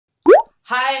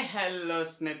Hi hello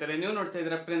ಸ್ನೇಹಿತರೆ, ನೀವು ನೋಡ್ತಾ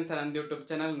ಇದ್ದೀರಾ ಪ್ರಿನ್ಸ್ ಆನಂದ್ ಯೂಟ್ಯೂಬ್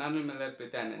ಚಾನಲ್. ನಾನು ನಿಮ್ಮೆಲ್ಲರ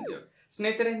ಪ್ರೀತಿ ಆನಂದ್.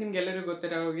 ಸ್ನೇಹಿತರೆ, ನಿಮ್ಗೆಲ್ಲರಿಗೂ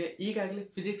ಗೊತ್ತಿರೋ ಹಾಗೆ ಈಗಾಗಲೇ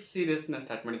ಫಿಸಿಕ್ಸ್ ಸೀರೀಸ್ನ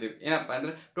ಸ್ಟಾರ್ಟ್ ಮಾಡಿದ್ದೀವಿ. ಏನಪ್ಪ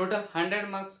ಅಂದರೆ ಟೋಟಲ್ 100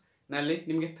 ಮಾರ್ಕ್ಸ್ ನಲ್ಲಿ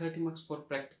ನಿಮಗೆ 30 ಮಾರ್ಕ್ಸ್ ಫಾರ್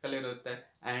ಪ್ರಾಕ್ಟಿಕಲ್ ಇರುತ್ತೆ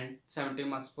ಆ್ಯಂಡ್ 70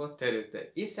 ಮಾರ್ಕ್ಸ್ ಫಾರ್ ಥಿಯರಿ ಇರುತ್ತೆ.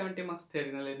 ಈ 70 ಮಾರ್ಕ್ಸ್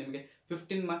ಥಿಯರಿನಲ್ಲಿ ನಿಮಗೆ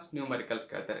 15 ಮಾರ್ಕ್ಸ್ ನ್ಯೂಮರಿಕಲ್ಸ್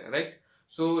ಕೇಳ್ತಾರೆ, ರೈಟ್?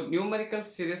 ಸೊ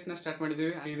ನ್ಯೂಮರಿಕಲ್ಸ್ ಸೀರೀಸ್ನ ಸ್ಟಾರ್ಟ್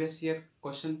ಮಾಡಿದ್ದೀವಿ. ಪ್ರೀವಿಯಸ್ ಇಯರ್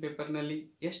ಕ್ವಶನ್ ಪೇಪರ್ನಲ್ಲಿ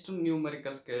ಎಷ್ಟು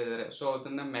ನ್ಯೂಮರಿಕಲ್ಸ್ ಕೇಳಿದ್ದಾರೆ, ಸೊ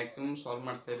ಅದನ್ನು ಮ್ಯಾಕ್ಸಿಮಮ್ ಸಾಲ್ವ್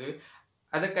ಮಾಡಿಸ್ತಾ ಇದ್ದೀವಿ.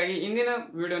 ಅದಕ್ಕಾಗಿ ಇಂದಿನ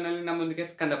ವಿಡಿಯೋನಲ್ಲಿ ನಮ್ಮೊಂದಿಗೆ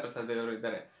ಸ್ಕಂದ ಪ್ರಸಾದ್ ಅವರು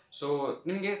ಇದ್ದಾರೆ. ಸೊ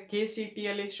ನಿಮಗೆ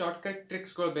KCETಯಲ್ಲಿ ಶಾರ್ಟ್ಕಟ್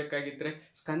ಟ್ರಿಕ್ಸ್ಗಳು ಬೇಕಾಗಿದ್ದರೆ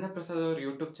ಸ್ಕಂದ ಪ್ರಸಾದ್ ಅವರು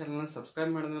ಯೂಟ್ಯೂಬ್ ಚಾನಲ್ನ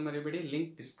ಸಬ್ಸ್ಕ್ರೈಬ್ ಮಾಡೋದನ್ನ ಮರಿಬೇಡಿ.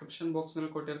 ಲಿಂಕ್ ಡಿಸ್ಕ್ರಿಪ್ಷನ್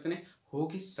ಬಾಕ್ಸ್ನಲ್ಲಿ ಕೊಟ್ಟಿರ್ತೀನಿ,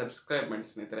 ಹೋಗಿ ಸಬ್ಸ್ಕ್ರೈಬ್ ಮಾಡಿ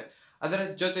ಸ್ನೇಹಿತರೆ. ಅದರ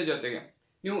ಜೊತೆಗೆ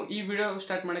ನೀವು ಈ ವಿಡಿಯೋ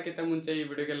ಸ್ಟಾರ್ಟ್ ಮಾಡೋಕ್ಕಿಂತ ಮುಂಚೆ ಈ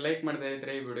ವಿಡಿಯೋಗೆ ಲೈಕ್ ಮಾಡ್ತಾ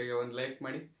ಇದ್ದರೆ ಈ ವಿಡಿಯೋಗೆ ಒಂದು ಲೈಕ್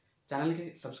ಮಾಡಿ. ಚಾನಲ್ಗೆ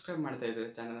ಸಬ್ಸ್ಕ್ರೈಬ್ ಮಾಡ್ತಾ ಇದ್ದರೆ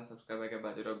ಚಾನಲ್ನ ಸಬ್ಸ್ಕ್ರೈಬ್ ಆಗಿ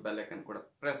ಬಾಜಿರೋ ಬೆಲ್ ಐಕನ್ ಕೂಡ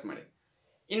ಪ್ರೆಸ್ ಮಾಡಿ.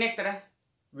 ಇನ್ನೇಕ್ ಥರ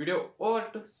ವಿಡಿಯೋ ಓವರ್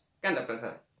ಟು ಸ್ಕಂದ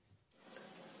ಪ್ರಸಾದ್.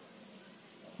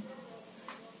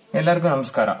 ಎಲ್ಲರಿಗೂ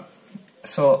ನಮಸ್ಕಾರ.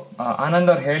 ಸೊ ಆನಂದ್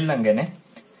ಅವ್ರು ಹೇಳ್ದಂಗೆನೆ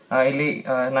ಇಲ್ಲಿ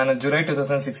ನಾನು ಜುಲೈ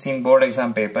 2016 ಬೋರ್ಡ್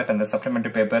ಎಕ್ಸಾಮ್ ಪೇಪರ್ ಅಂದ್ರೆ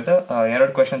ಸಪ್ಲಿಮೆಂಟರಿ ಪೇಪರ್ 2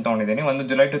 ಕ್ವೆಶನ್ ತಗೊಂಡಿದ್ದೀನಿ. ಒಂದು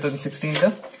ಜುಲೈ 2016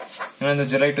 ಇನ್ನೊಂದು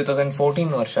ಜುಲೈ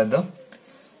 2014 ವರ್ಷದ್ದು.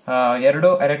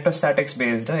 2 electrostatics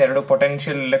based, 2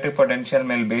 potential electric potential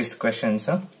ಮೇಲೆ ಬೇಸ್ಡ್ ಕ್ವೆಶನ್ಸ್.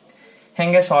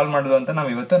 ಹೆಂಗೆ ಸಾಲ್ವ್ ಮಾಡೋದು ಅಂತ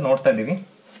ನಾವು ಇವತ್ತು ನೋಡ್ತಾ ಇದೀವಿ.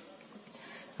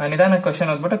 ನಿಧಾನ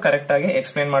ಕ್ವೆಶನ್ ಓದ್ಬಿಟ್ಟು ಕರೆಕ್ಟ್ ಆಗಿ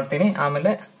ಎಕ್ಸ್ಪ್ಲೈನ್ ಮಾಡ್ತೀನಿ,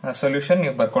 ಆಮೇಲೆ ಸೊಲ್ಯೂಷನ್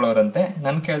ನೀವು ಬರ್ಕೊಳ್ಳೋರಂತೆ.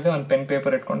 ನನ್ ಕೇಳಿದ್ರೆ ಒಂದು ಪೆನ್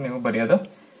ಪೇಪರ್ ಇಟ್ಕೊಂಡು ನೀವು ಬರೆಯೋದು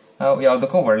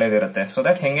ಯಾವುದಕ್ಕೂ ಒಳ್ಳೇದಿರುತ್ತೆ. ಸೊ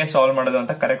ದಟ್ ಹೆಂಗೆ ಸಾಲ್ವ್ ಮಾಡೋದು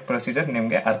ಅಂತ ಕರೆಕ್ಟ್ ಪ್ರೊಸೀಜರ್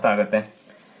ನಿಮ್ಗೆ ಅರ್ಥ ಆಗುತ್ತೆ.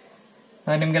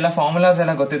 ನಿಮ್ಗೆಲ್ಲ ಫಾರ್ಮುಲಾಸ್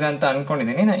ಎಲ್ಲ ಗೊತ್ತಿದೆ ಅಂತ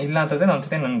ಅನ್ಕೊಂಡಿದೀನಿ. ಇಲ್ಲ ಅಂತಂದ್ರೆ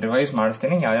ಒಂದ್ಸತಿ ನಾನು ರಿವೈಸ್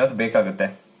ಮಾಡಿಸ್ತೀನಿ ಯಾವ್ಯಾವ್ದು ಬೇಕಾಗುತ್ತೆ.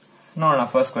 ನೋಡೋಣ.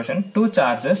 First question. 2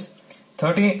 charges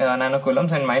 30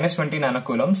 nanocoulombs and minus 20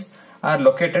 nanocoulombs are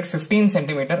located 15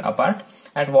 centimeter apart.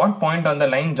 At what point on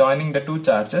the line joining the 2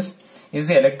 charges is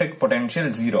the electric potential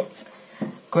 0?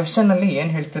 Question ಅಲ್ಲಿ ಏನ್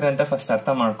ಹೇಳ್ತೀರಾ ಅಂತ ಫಸ್ಟ್ ಅರ್ಥ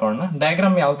ಮಾಡ್ಕೊಳ್ಳೋಣ.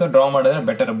 ಡಯಾಗ್ರಾಮ್ ಯಾವತ್ತೂ ಡ್ರಾ ಮಾಡಿದ್ರೆ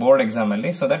ಬೆಟರ್ ಬೋರ್ಡ್ ಎಕ್ಸಾಮ್ ಅಲ್ಲಿ.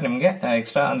 So that ನಿಮ್ಗೆ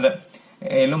ಎಕ್ಸ್ಟ್ರಾ ಅಂದ್ರೆ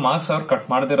ಎಲ್ಲೂ ಮಾರ್ಕ್ಸ್ ಅವ್ರು ಕಟ್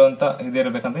ಮಾಡದಿರೋಂತ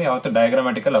ಇದಿರ್ಬೇಕಂದ್ರೆ ಯಾವತ್ತು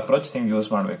ಡಯಾಗ್ರಾಮ್ಯಾಟಿಕಲ್ ಅಪ್ರೋಚ್ ನೀವು ಯೂಸ್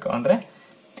ಮಾಡಬೇಕು. ಅಂದ್ರೆ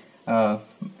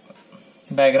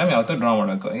ಡಯಾಗ್ರಾಮ್ ಯಾವತ್ತೂ ಡ್ರಾ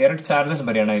ಮಾಡಬೇಕು. 2 ಚಾರ್ಜಸ್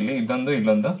ಬರೆಯೋಣ. ಇಲ್ಲಿ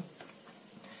ಇಲ್ಲೊಂದು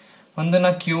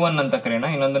ಒಂದನ್ನ Q1 ಅಂತ ಕರೆಯೋಣ,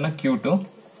 ಇನ್ನೊಂದನ್ನ Q2.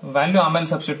 ವ್ಯಾಲ್ಯೂ ಆಮೇಲೆ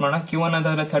ಸಬ್ಸ್ಟಿಟ್ಯೂಟ್ ಮಾಡೋಣ. Q1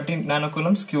 ಅಂತಂದ್ರೆ 30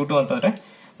 nanocoulombs, Q2 ಅಂತಂದ್ರೆ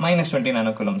minus 20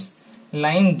 nanocoulombs.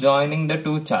 Line joining the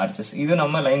 2 charges. ಇದು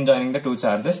ನಮ್ಮ ಲೈನ್ ಜಾಯಿನಿಂಗ್ ದ 2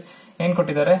 ಚಾರ್ಜಸ್. ಏನ್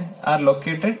ಕೊಟ್ಟಿದ್ದಾರೆ? Are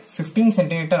located 15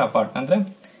 centimetre apart. ಅಂದ್ರೆ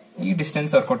ಈ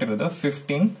ಡಿಸ್ಟೆನ್ಸ್ ಅವ್ರು ಕೊಟ್ಟಿರೋದು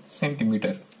 15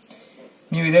 ಸೆಂಟಿಮೀಟರ್.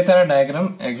 ನೀವು ಇದೇ ತರ ಡಯಾಗ್ರಾಮ್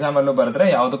ಎಕ್ಸಾಮ್ ಅಲ್ಲೂ ಬರೆದ್ರೆ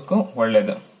ಯಾವುದಕ್ಕೂ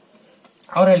ಒಳ್ಳೇದು.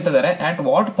 ಅವ್ರು ಹೇಳ್ತಿದ್ದಾರೆ at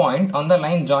what point on the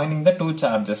line joining the 2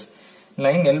 charges.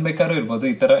 Line ಎಲ್ಲಿ ಬೇಕಾದ್ರೂ ಇರ್ಬೋದು,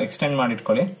 ಈ ತರ extend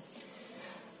ಮಾಡಿಟ್ಕೊಳ್ಳಿ.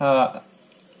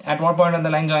 At what point on the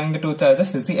line joining the 2 charges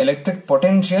is the electric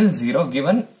potential 0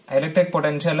 given electric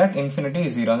potential at infinity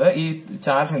is 0. ಅಂದ್ರೆ ಈ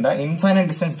ಚಾರ್ಜ್ ಇಂದ infinite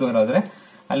distance ದೂರ ಹೋದ್ರೆ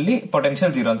ಅಲ್ಲಿ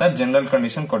ಪೊಟೆನ್ಶಿಯಲ್ 0 ಅಂತ ಜನರಲ್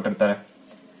ಕಂಡೀಷನ್ ಕೊಟ್ಟಿರ್ತಾರೆ.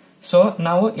 ಸೊ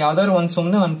ನಾವು ಯಾವ್ದಾದ್ರು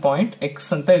ಸುಮ್ನೆ ಒಂದು ಪಾಯಿಂಟ್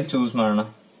ಎಕ್ಸ್ ಅಂತ ಇಲ್ಲಿ ಚೂಸ್ ಮಾಡೋಣ.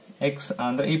 ಎಕ್ಸ್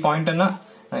ಅಂದ್ರೆ ಈ ಪಾಯಿಂಟ್ ಅನ್ನ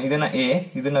ಇದನ್ನ ಎ,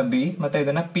 ಇದನ್ನ ಬಿ ಮತ್ತೆ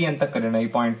ಇದನ್ನ ಪಿ ಅಂತ ಕರೆಯೋಣ. ಈ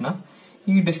ಪಾಯಿಂಟ್ ನ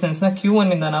ಈ ಡಿಸ್ಟೆನ್ಸ್ ನ Q1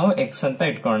 ಇಂದ ನಾವು ಎಕ್ಸ್ ಅಂತ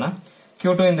ಇಟ್ಕೊಳ್ಳೋಣ.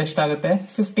 Q2 ಇಂದ ಎಷ್ಟಾಗುತ್ತೆ?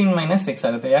 15 minus 6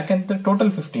 ಆಗುತ್ತೆ. ಯಾಕೆಂದ್ರೆ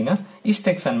ಟೋಟಲ್ 15 ಇಷ್ಟ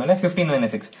ಎಕ್ಸ್ ಅಂದ್ಮೇಲೆ 15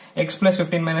 minus 6 X plus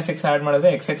 15 minus 6 add ಮಾಡಿದ್ರೆ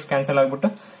ಎಕ್ಸ್ ಕ್ಯಾನ್ಸಲ್ ಆಗ್ಬಿಟ್ಟು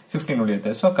 15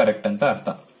 ಉಳಿಯುತ್ತೆ. ಸೊ ಕರೆಕ್ಟ್ ಅಂತ ಅರ್ಥ.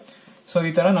 ಸೊ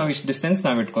ಈ ತರ ನಾವು ಇಷ್ಟು ಡಿಸ್ಟೆನ್ಸ್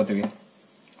ನಾವು ಇಟ್ಕೋತೀವಿ.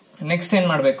 ನೆಕ್ಸ್ಟ್ ಏನ್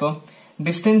ಮಾಡ್ಬೇಕು?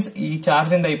 ಡಿಸ್ಟೆನ್ಸ್ ಈ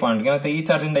ಚಾರ್ಜ್ ಇಂದ ಈ ಪಾಯಿಂಟ್ಗೆ ಮತ್ತೆ ಈ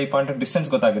ಚಾರ್ಜ್ ಇಂದ ಈ ಪಾಯಿಂಟ್ ಡಿಸ್ಟೆನ್ಸ್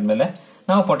ಗೊತ್ತಾಗಿದ್ಮೇಲೆ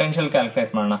ನಾವು ಪೊಟೆನ್ಶಿಯಲ್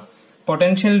ಕ್ಯಾಲ್ಕುಲೇಟ್ ಮಾಡೋಣ.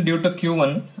 ಪೊಟೆನ್ಶಿಯಲ್ ಡ್ಯೂ ಟು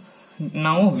Q1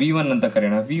 ನಾವು V1 ಅಂತ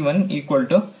ಕರೆಯೋಣ. V1 equal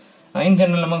to in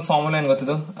general ನಮಗೆ ಫಾರ್ಮುಲಾ ಏನ್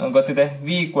ಗೊತ್ತಿದೆ?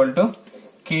 V equal to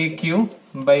KQ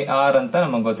by R ಅಂತ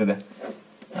ನಮಗ್ ಗೊತ್ತಿದೆ.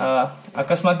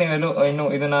 ಅಕಸ್ಮಾತ್ ನೀವೆಲ್ಲೂ ಇನ್ನು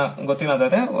ಇದನ್ನ ಗೊತ್ತಿಲ್ಲ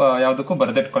ಅಂತಂದ್ರೆ ಯಾವ್ದಕ್ಕೂ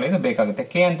ಬರೆದಿಟ್ಕೊಳ್ಳಿ, ಇದು ಬೇಕಾಗುತ್ತೆ.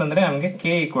 K ಅಂತಂದ್ರೆ ನಮಗೆ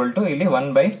K ಈಕ್ವಲ್ ಟು ಇಲ್ಲಿ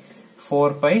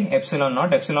 1/4π ಎಪ್ಸಿಲಾನ್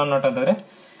ನಾಟ್. ಎಪ್ಸಿಲಾನ್ ನಾಟ್ ಅಂತಂದ್ರೆ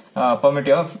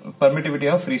ಪರ್ಮಿಟಿವಿಟಿ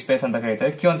ಆಫ್ ಫ್ರೀ ಸ್ಪೇಸ್ ಅಂತ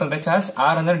ಕರೀತಾರೆ. Q ಅಂತಂದ್ರೆ ಚಾರ್ಜ್,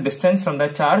 R ಅಂದ್ರೆ distance from the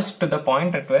charge to the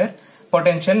point at wear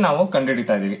potential ನಾವು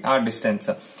ಕಂಡುಹಿಡಿತಾ ಇದೀವಿ. ಆ ಡಿಸ್ಟೆನ್ಸ್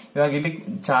ಇವಾಗ ಇಲ್ಲಿ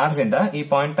ಚಾರ್ಜ್ ಇಂದ ಈ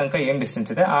ಪಾಯಿಂಟ್ ತನಕ ಏನ್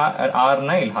ಡಿಸ್ಟೆನ್ಸ್ ಇದೆ R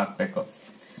ನ ಇಲ್ಲಿ ಹಾಕ್ಬೇಕು.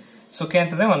 ಸೊ K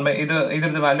ಅಂತಂದ್ರೆ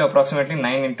ಇದ್ರದ್ದು ವ್ಯಾಲ್ಯೂ ಅಪ್ರಾಕ್ಸಿಮೇಟ್ಲಿ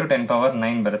 9 ×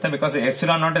 10⁻9 ಬರುತ್ತೆ. ಬಿಕಾಸ್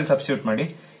ಎಪ್ಸಿಲಾನ್ ನಾಟ್ ಇಲ್ಲಿ ಸಬ್ಸ್ಟಿಟ್ಯೂಟ್ ಮಾಡಿ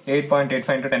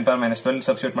 8.85 × 10⁻12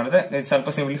 ಸಬ್ಸ್ಟಿಟ್ಯೂಟ್ ಮಾಡಿದ್ರೆ ಸ್ವಲ್ಪ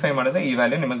ಸಿಂಪ್ಲಿಫೈ ಮಾಡಿದ್ರೆ ಈ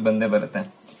ವ್ಯಾಲ್ಯೂ ನಿಮಗೆ ಬಂದೇ ಬರುತ್ತೆ.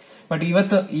 ಬಟ್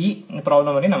ಇವತ್ತು ಈ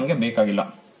ಪ್ರಾಬ್ಲಮ್ ಅಲ್ಲಿ ನಮಗೆ ಬೇಕಾಗಿಲ್ಲ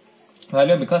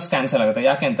ವ್ಯಾಲ್ಯೂ, ಬಿಕಾಸ್ ಕ್ಯಾನ್ಸಲ್ ಆಗುತ್ತೆ.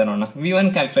 ಯಾಕೆ ಅಂತ ನೋಡೋಣ. V1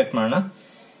 ಕ್ಯಾಲ್ಕುಲೇಟ್ ಮಾಡೋಣ.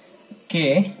 K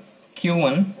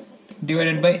Q1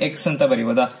 divided by X ಅಂತ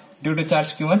ಬರೀಬೋದಾ? Due to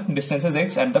charge Q1 distance is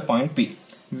X at the point P.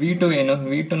 V2 ಏನು?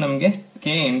 V2 ನಮಗೆ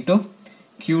K ×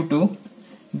 Q2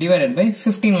 divided by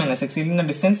 15 minus 6. ಇಲ್ಲಿಂದ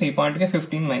ಡಿಸ್ಟೆನ್ಸ್ ಈ ಪಾಯಿಂಟ್ ಗೆ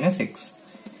 15 minus 6.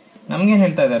 ನಮ್ಗೆ ಏನ್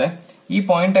ಹೇಳ್ತಾ ಇದಾರೆ? ಈ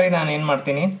ಪಾಯಿಂಟ್ ಅಲ್ಲಿ ನಾನು ಏನ್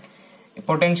ಮಾಡ್ತೀನಿ?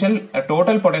 ಪೊಟೆನ್ಶಿಯಲ್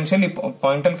ಟೋಟಲ್ ಪೊಟೆನ್ಶಿಯಲ್ ಈ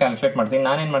ಪಾಯಿಂಟ್ ಅಲ್ಲಿ ಕ್ಯಾಲ್ಕುಲೇಟ್ ಮಾಡ್ತೀನಿ.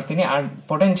 ನಾನೇನ್ ಮಾಡ್ತೀನಿ? ಆ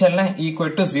ಪೊಟೆನ್ಶಿಯಲ್ ನ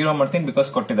ಈಕ್ವಲ್ ಟು 0 ಮಾಡ್ತೀನಿ, ಬಿಕಾಸ್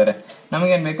ಕೊಟ್ಟಿದ್ದಾರೆ.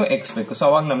 ನಮ್ಗೆ ಏನ್ ಬೇಕು? ಎಕ್ಸ್ ಬೇಕು. ಸೊ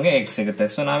ಅವಾಗ ನಮ್ಗೆ ಎಕ್ಸ್ ಸಿಗುತ್ತೆ.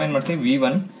 ಸೊ ನಾವೇನ್ ಮಾಡ್ತೀವಿ?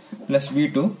 V1 plus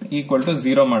V2 equal to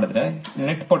 0 ಮಾಡಿದ್ರೆ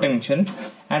net potential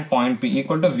at point P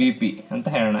equal to VP ಅಂತ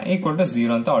ಹೇಳೋಣ. ಈಕ್ವಲ್ ಟು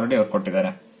 0 ಅಂತ ಆಲ್ರೆಡಿ ಅವ್ರು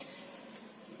ಕೊಟ್ಟಿದ್ದಾರೆ.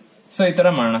 ಸೊ ಈ ತರ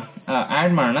ಮಾಡೋಣ,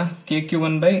 ಆಡ್ ಮಾಡೋಣ.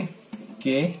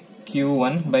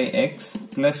 KQ1/KQ1/X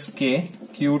plus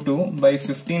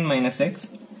KQ2/15 - X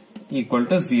equal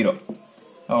to 0.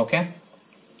 Okay,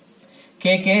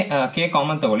 K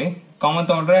common ತಗೊಳ್ಳಿ. ಕಾಮನ್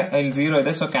ತಗೊಂಡ್ರೆ ಇಲ್ಲಿ 0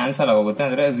 ಇದೆ, ಸೊ ಕ್ಯಾನ್ಸಲ್ ಆಗೋಗುತ್ತೆ.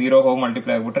 ಅಂದ್ರೆ 0 ಹೋಗಿ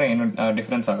ಮಲ್ಟಿಪ್ಲೈ ಆಗ್ಬಿಟ್ರೆ ಏನು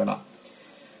ಡಿಫರೆನ್ಸ್ ಆಗಲ್ಲ.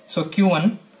 So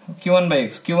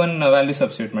Q1/X, Q1 value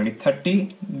substitute ಮಾಡಿ.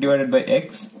 30/X.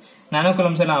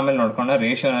 ನ್ಯಾನೋಕೂಲಮ್ಸ್ ಎಲ್ಲ ಆಮೇಲೆ ನೋಡ್ಕೊಂಡ,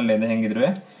 ರೇಷಿಯೋನಲ್ಲಿ ಇದೆ ಹೆಂಗಿದ್ರೆ.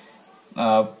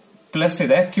 ಪ್ಲಸ್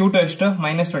ಇದೆ. Q2 ಎಷ್ಟು?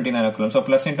 -20 nanocoulomb. So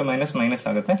plus into minus minus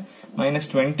ಆಗುತ್ತೆ.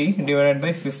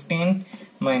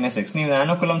 -20/15 - X. ನೀವು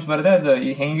ನ್ಯಾನೋಕೂಲಮ್ಸ್ ಬರದೆ ಅದು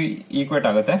ಹೆಂಗೆ ಈಕ್ವೇಟ್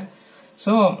ಆಗುತ್ತೆ.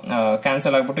 ಸೊ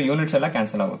ಕ್ಯಾನ್ಸಲ್ ಆಗ್ಬಿಟ್ಟು ಯೂನಿಟ್ಸ್ ಎಲ್ಲ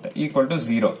ಕ್ಯಾನ್ಸಲ್ ಆಗುತ್ತೆ. Equal to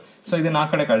 0. ಸೊ ಇದನ್ನ ಆ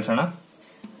ಕಡೆ ಕಳ್ಸೋಣ.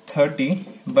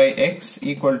 30/X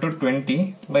equal to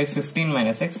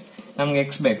 20/15 - X. ನಮ್ಗೆ X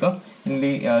ಬೇಕು.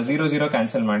 ಇಲ್ಲಿ 0 0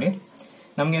 ಕ್ಯಾನ್ಸಲ್ ಮಾಡಿ.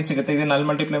 ನಮ್ಗೆ ಏನ್ ಸಿಗುತ್ತೆ? ಇದನ್ನ ಅಲ್ಲಿ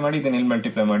ಮಲ್ಟಿಪ್ಲೈ ಮಾಡಿ, ಇದನ್ನ ಇಲ್ಲಿ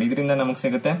ಮಲ್ಟಿಪ್ಲೈ ಮಾಡಿ. ಇದರಿಂದ ನಮಗೆ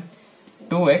ಸಿಗುತ್ತೆ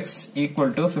 2X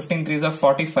equal to 15 3s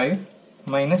 45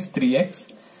 - 3X.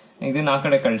 ಇದನ್ನ ಆ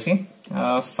ಕಡೆ ಕಳಿಸಿ.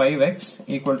 5X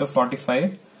equal to 45,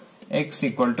 X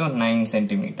equal to 9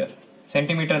 centimetre.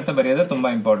 Centimetre ಅಂತ ಬರೆಯೋದು ತುಂಬಾ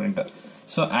ಇಂಪಾರ್ಟೆಂಟ್.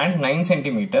 ಸೊ ಆಂಡ್ 9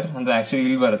 ಸೆಂಟಿಮೀಟರ್ ಅಂದ್ರೆ ಆಕ್ಚುಲಿ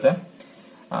ಇಲ್ಲಿ ಬರುತ್ತೆ.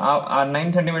 ಆ 9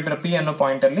 ಸೆಂಟಿಮೀಟರ್ P ಅನ್ನೋ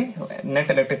ಪಾಯಿಂಟ್ ಅಲ್ಲಿ ನೆಟ್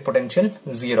ಎಲೆಕ್ಟ್ರಿಕ್ ಪೊಟೆನ್ಶಿಯಲ್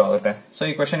 0 ಆಗುತ್ತೆ. ಸೊ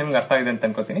ಈ ಕ್ವೆಶ್ಚನ್ ನಿಮ್ಗೆ ಅರ್ಥ ಆಗಿದೆ ಅಂತ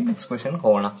ಅನ್ಕೋತೀನಿ. ನೆಕ್ಸ್ಟ್ ಕ್ವೆಶ್ಚನ್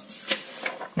ಹೋಗೋಣ.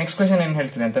 ನೆಕ್ಸ್ಟ್ ಕ್ವೆಶ್ಚನ್ ಏನ್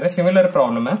ಹೇಳ್ತಿದೆ ಅಂತಾರೆ, similar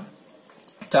problem.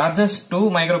 Charges 2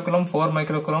 microcoulomb, 4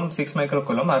 microcoulomb, 6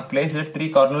 microcoulomb R placed at 3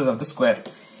 corners of the square.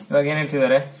 ಇವಾಗ ಏನ್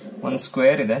ಹೇಳ್ತಿದ್ದಾರೆ, ಒಂದು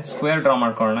ಸ್ಕ್ವೇರ್ ಇದೆ. ಸ್ಕ್ವೇರ್ ಡ್ರಾ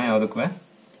ಮಾಡ್ಕೊಳ್ಳೋಣ. ಯಾವ್ದಕ್ಕೂ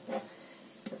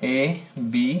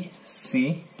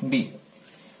ABCD.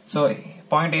 ಸೊ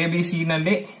ಪಾಯಿಂಟ್ ABC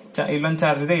ನಲ್ಲಿ ಇಲ್ಲೊಂದು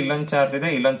ಚಾರ್ಜ್ ಇದೆ, ಇಲ್ಲೊಂದು ಚಾರ್ಜ್ ಇದೆ,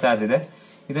 ಇಲ್ಲೊಂದು ಚಾರ್ಜ್ ಇದೆ.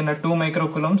 ಇದನ್ನ 2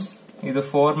 ಮೈಕ್ರೋಕೂಲಮ್ಸ್, ಇದು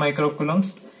 4 ಮೈಕ್ರೋಕೂಲಮ್ಸ್,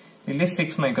 ಇಲ್ಲಿ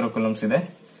 6 ಮೈಕ್ರೋಕೂಲಮ್ಸ್ ಇದೆ.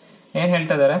 ಏನ್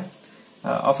ಹೇಳ್ತಾ ಇದಾರೆ,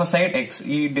 ಆಫ್ ಅ ಸೈಡ್ X.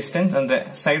 ಈ ಡಿಸ್ಟೆನ್ಸ್ ಅಂದ್ರೆ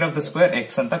side of the square X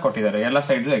ಅಂತ ಕೊಟ್ಟಿದ್ದಾರೆ. ಎಲ್ಲ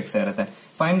ಸೈಡ್ಸ್ X ಇರುತ್ತೆ.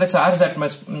 Find the charge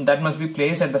that must be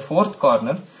place at the 4th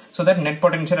corner so that net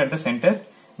potential at the centre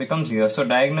become 0. So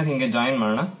diagonal ಹಿಂಗೆ join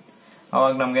ಮಾಡೋಣ,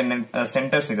 ಅವಾಗ ನಮ್ಗೆ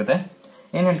ಸೆಂಟರ್ ಸಿಗುತ್ತೆ.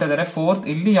 ಏನ್ ಹೇಳ್ತಾ ಇದಾರೆ, 4th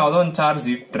ಇಲ್ಲಿ ಯಾವ್ದೋ ಒಂದು ಚಾರ್ಜ್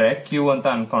ಇಟ್ರೆ Q ಅಂತ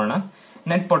ಅನ್ಕೋಣ,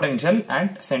 ನೆಟ್ ಪೊಟೆನ್ಶಿಯಲ್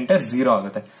ಅಟ್ ಸೆಂಟರ್ 0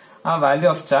 ಆಗುತ್ತೆ. ಆ ವ್ಯಾಲ್ಯೂ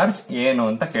ಆಫ್ ಚಾರ್ಜ್ ಏನು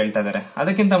ಅಂತ ಕೇಳ್ತಾ ಇದಾರೆ.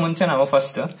 ಅದಕ್ಕಿಂತ ಮುಂಚೆ ನಾವು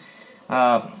ಫಸ್ಟ್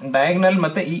ಡಯಾಗ್ನಲ್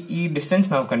ಮತ್ತೆ ಈ ಡಿಸ್ಟೆನ್ಸ್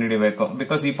ನಾವು ಕಂಡುಹಿಡಬೇಕು.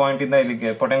 ಬಿಕಾಸ್ ಈ ಪಾಯಿಂಟ್ ಇಂದ ಇಲ್ಲಿಗೆ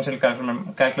ಪೊಟೆನ್ಶಿಯಲ್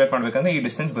ಕ್ಯಾಲ್ಕುಲೇಟ್ ಮಾಡ್ಬೇಕಂದ್ರೆ ಈ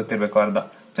ಡಿಸ್ಟೆನ್ಸ್ ಗೊತ್ತಿರಬೇಕು ಅರ್ಧ.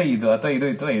 ಸೊ ಇದು ಅಥವಾ ಇದು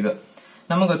ಅಥವಾ ಇದು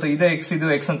ನಮಗೆ ಗೊತ್ತು. ಇದು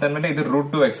X ಅಂತ ಅಂದ್ಮೇಲೆ ಇದು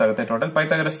 √2X ಆಗುತ್ತೆ ಟೋಟಲ್.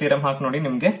 ಪೈಥಾಗರಸ್ ಥಿಯರಂ ಹಾಕಿ ನೋಡಿ,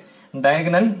 ನಿಮ್ಗೆ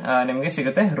ಡಯಾಗ್ನಲ್ ನಿಮ್ಗೆ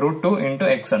ಸಿಗುತ್ತೆ √2 ×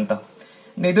 X ಅಂತ.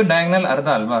 ಇದು ಡಯಾಗ್ನಲ್ ಅರ್ಧ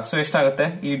ಅಲ್ವಾ. ಸೊ ಎಷ್ಟಾಗುತ್ತೆ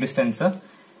ಈ distance?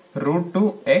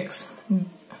 √2X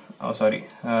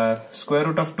square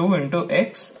root of 2 ×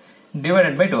 X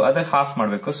divided by 2. ಅದಕ್ಕೆ ಹಾಫ್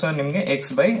ಮಾಡಬೇಕು. ಸೊ ನಿಮ್ಗೆ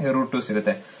X/√2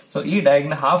 ಸಿಗುತ್ತೆ. ಸೊ ಈ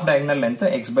ಹಾಫ್ ಡಯಾಗ್ನಲ್ ಲೆಂತ್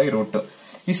X/√2.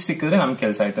 ಇಷ್ಟು ಸಿಕ್ಕಿದ್ರೆ ನಮ್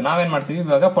ಕೆಲಸ ಆಯ್ತು. ನಾವೇನ್ ಮಾಡ್ತೀವಿ,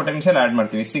 ಇವಾಗ ಪೊಟೆನ್ಶಿಯಲ್ ಆಡ್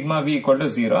ಮಾಡ್ತೀವಿ. ಸಿಗ್ಮಾ V =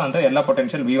 0 ಅಂದ್ರೆ ಎಲ್ಲ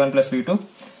ಪೊಟೆನ್ಶಿಯಲ್ V1 + V2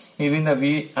 ಇಲ್ಲಿಂದ V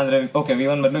ಅಂದ್ರೆ ಓಕೆ,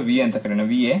 V1 ಬದಲು V ಅಂತ ಕರೆಯೋಣ.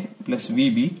 VA +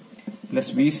 VB +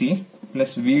 VC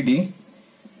 + VD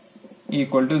 =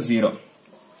 0.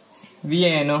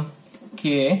 VA ಏನು? K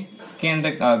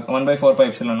ಅಂದ್ರೆ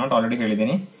 1/4πε0 ಆಲ್ರೆಡಿ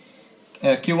ಹೇಳಿದೀನಿ.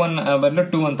 Q1 ಬದಲು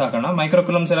 2 ಅಂತ ಹಾಕೋಣ.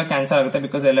 ಮೈಕ್ರೋಕೂಲಮ್ಸ್ ಎಲ್ಲ ಕ್ಯಾನ್ಸಲ್ ಆಗುತ್ತೆ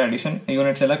ಬಿಕಾಸ್ ಎಲ್ಲ ಅಡಿಷನ್,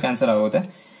 ಯೂನಿಟ್ಸ್ ಎಲ್ಲ ಕ್ಯಾನ್ಸಲ್ ಆಗುತ್ತೆ.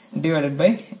 Divided by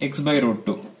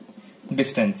X/√2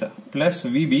 distance plus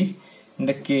VB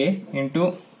ಇಂದ K ಇಂಟು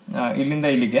ಇಲ್ಲಿಂದ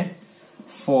ಇಲ್ಲಿಗೆ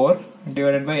 4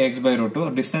 ಡಿವೈಡೆಡ್ ಬೈ X/√2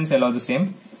 ಡಿಸ್ಟೆನ್ಸ್ ಎಲ್ಲದು same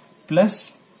plus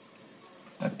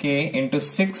K into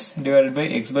 6 divided by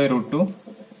X/√2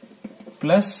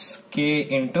 plus K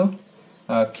into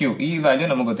Q. ಈ ವ್ಯಾಲ್ಯೂ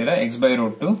ನಮಗೆ ಗೊತ್ತಿಲ್ಲ.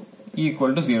 X/√2 =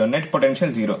 0. Net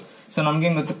potential 0. ಸೊ ನಮ್ಗೆ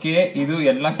ಏನ್ ಗೊತ್ತು, K ಇದು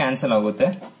ಎಲ್ಲ ಕ್ಯಾನ್ಸಲ್ ಆಗುತ್ತೆ.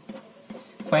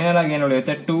 ಫೈನಲ್ ಆಗಿ ಏನು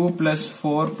ಉಳಿಯುತ್ತೆ, 2 +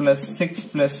 4 + 6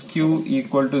 + Q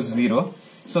 = 0.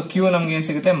 ಸೊ Q ನಮ್ಗೆ ಏನ್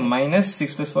ಸಿಗುತ್ತೆ,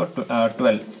 -6 + 4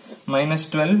 12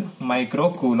 -12 ಮೈಕ್ರೋ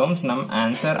ಕೂಲಮ್ಸ್ ನಮ್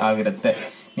ಆನ್ಸರ್ ಆಗಿರುತ್ತೆ.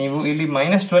 ನೀವು ಇಲ್ಲಿ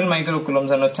 -12 ಮೈಕ್ರೋ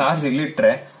ಕೂಲಮ್ಸ್ ಅನ್ನೋ ಚಾರ್ಜ್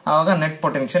ಇಲ್ಲಿಟ್ರೆ ಆವಾಗ ನೆಟ್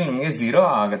ಪೊಟೆನ್ಶಿಯಲ್ ನಿಮ್ಗೆ 0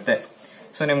 ಆಗುತ್ತೆ.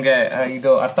 ಸೊ ನಿಮ್ಗೆ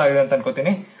ಇದು ಅರ್ಥ ಆಗಿದೆ ಅಂತ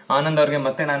ಅನ್ಕೋತೀನಿ. ಆನಂದ್ ಅವ್ರಿಗೆ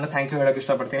ಮತ್ತೆ ನಾನು ಥ್ಯಾಂಕ್ ಯು ಹೇಳಕ್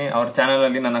ಇಷ್ಟಪಡ್ತೀನಿ, ಅವ್ರ ಚಾನಲ್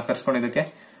ಅಲ್ಲಿ ನನ್ನ ಕರ್ಸ್ಕೊಂಡಿದ್ದಕ್ಕೆ.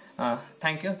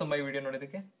 ಥ್ಯಾಂಕ್ ಯು ತುಂಬಾ ಈ ವಿಡಿಯೋ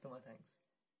ನೋಡಿದಕ್ಕೆ ತುಂಬಾ ಥ್ಯಾಂಕ್ಸ್.